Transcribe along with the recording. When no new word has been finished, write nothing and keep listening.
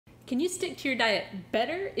Can you stick to your diet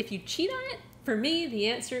better if you cheat on it? For me, the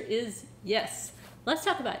answer is yes. Let's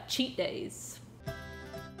talk about cheat days.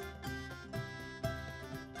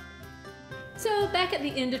 So back at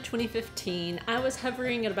the end of 2015, I was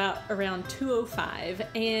hovering at around 205,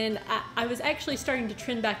 and I was actually starting to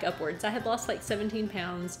trend back upwards. I had lost like 17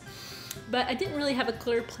 pounds, but I didn't really have a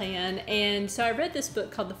clear plan, and so I read this book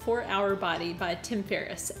called The 4-Hour Body by Tim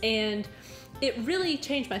Ferriss, and it really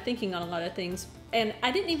changed my thinking on a lot of things. And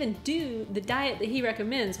I didn't even do the diet that he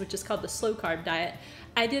recommends, which is called the slow carb diet.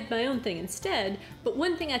 I did my own thing instead, but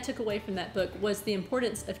one thing I took away from that book was the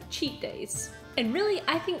importance of cheat days. And really,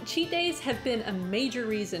 I think cheat days have been a major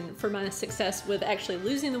reason for my success with actually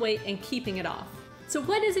losing the weight and keeping it off. So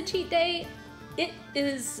what is a cheat day? It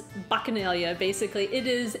is bacchanalia, basically. It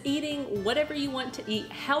is eating whatever you want to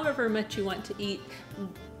eat, however much you want to eat.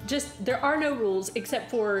 Just, there are no rules, except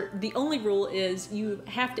for the only rule is you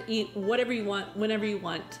have to eat whatever you want, whenever you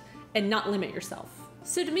want, and not limit yourself.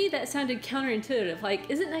 So to me that sounded counterintuitive. Like,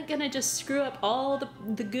 isn't that gonna just screw up all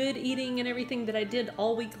the good eating and everything that I did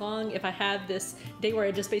all week long if I have this day where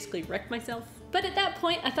I just basically wreck myself? But at that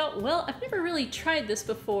point I thought, well, I've never really tried this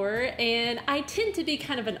before, and I tend to be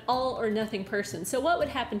kind of an all or nothing person. So what would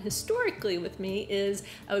happen historically with me is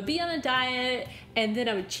I would be on a diet and then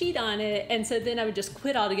I would cheat on it, and so then I would just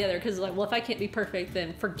quit altogether because like, well, if I can't be perfect,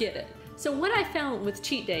 then forget it. So what I found with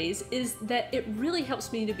cheat days is that it really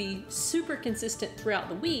helps me to be super consistent throughout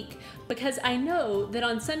the week, because I know that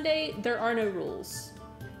on Sunday there are no rules.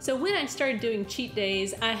 So when I started doing cheat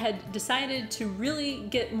days, I had decided to really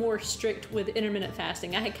get more strict with intermittent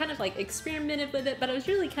fasting. I had kind of like experimented with it, but I was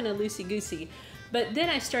really kind of loosey-goosey. But then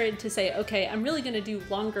I started to say, okay, I'm really gonna do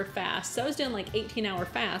longer fasts. So I was doing like 18-hour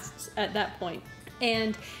fasts at that point.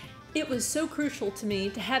 And it was so crucial to me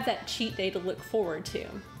to have that cheat day to look forward to.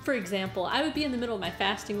 For example, I would be in the middle of my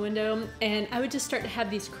fasting window and I would just start to have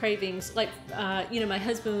these cravings. Like, my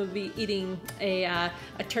husband would be eating a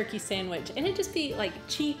turkey sandwich, and it'd just be like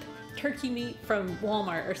cheap turkey meat from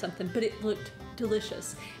Walmart or something, but it looked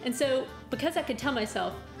delicious. And so because I could tell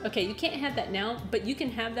myself, okay, you can't have that now, but you can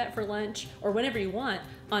have that for lunch or whenever you want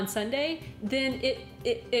on Sunday, then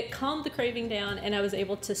it calmed the craving down and I was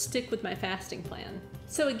able to stick with my fasting plan.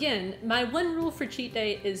 So again, my one rule for cheat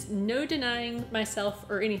day is no denying myself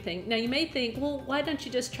or anything. Now you may think, well, why don't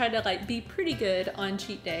you just try to like be pretty good on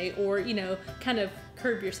cheat day, or, you know, kind of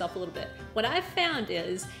curb yourself a little bit. What I've found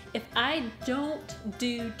is if I don't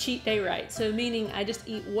do cheat day right, so meaning I just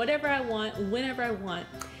eat whatever I want, whenever I want,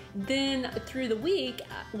 then through the week,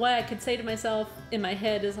 what I could say to myself in my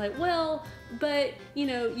head is like, well, but you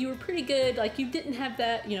know, you were pretty good, like you didn't have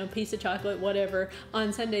that, you know, piece of chocolate, whatever,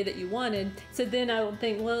 on Sunday that you wanted. So then I would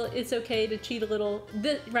think, well, it's okay to cheat a little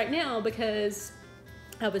right now because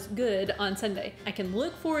I was good on Sunday. I can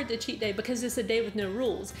look forward to cheat day because it's a day with no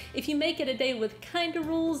rules. If you make it a day with kind of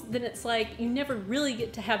rules, then it's like you never really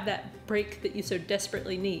get to have that break that you so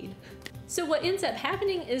desperately need. So what ends up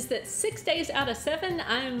happening is that 6 days out of 7,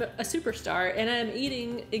 I'm a superstar and I'm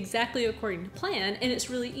eating exactly according to plan, and it's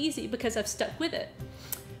really easy because I've stuck with it.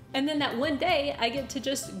 And then that one day I get to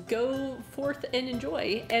just go forth and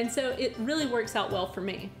enjoy, and so it really works out well for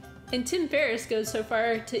me. And Tim Ferriss goes so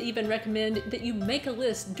far to even recommend that you make a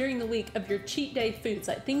list during the week of your cheat day foods,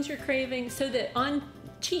 like things you're craving, so that on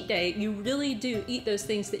cheat day you really do eat those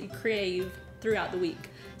things that you crave throughout the week.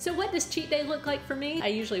 So what does cheat day look like for me? I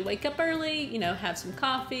usually wake up early, you know, have some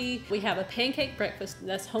coffee. We have a pancake breakfast.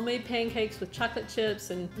 That's homemade pancakes with chocolate chips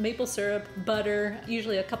and maple syrup, butter,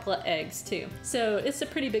 usually a couple of eggs too. So it's a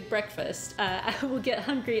pretty big breakfast. I will get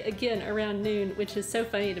hungry again around noon, which is so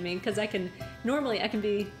funny to me because normally I can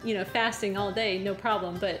be, you know, fasting all day, no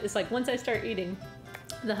problem. But it's like once I start eating,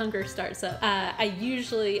 the hunger starts up. I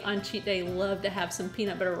usually on cheat day love to have some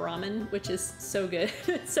peanut butter ramen, which is so good.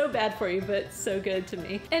 It's so bad for you, but so good to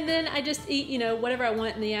me. And then I just eat, you know, whatever I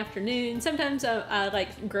want in the afternoon. Sometimes I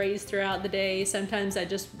like graze throughout the day. Sometimes I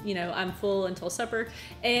just, you know, I'm full until supper.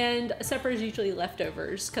 And supper is usually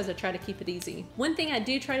leftovers because I try to keep it easy. One thing I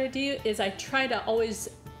do try to do is I try to always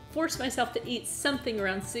force myself to eat something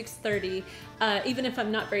around 6:30, even if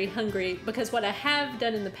I'm not very hungry, because what I have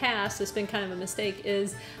done in the past, it's been kind of a mistake,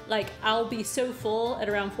 is like I'll be so full at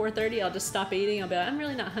around 4:30, I'll just stop eating. I'll be like, I'm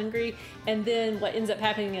really not hungry. And then what ends up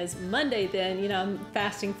happening is Monday then, you know, I'm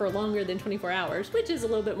fasting for longer than 24 hours, which is a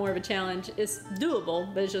little bit more of a challenge. It's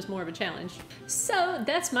doable, but it's just more of a challenge. So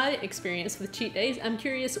that's my experience with cheat days. I'm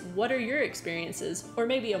curious, what are your experiences? Or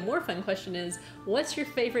maybe a more fun question is, what's your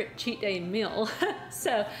favorite cheat day meal?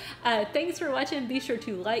 So thanks for watching. Be sure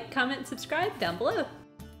to like, comment, subscribe down below.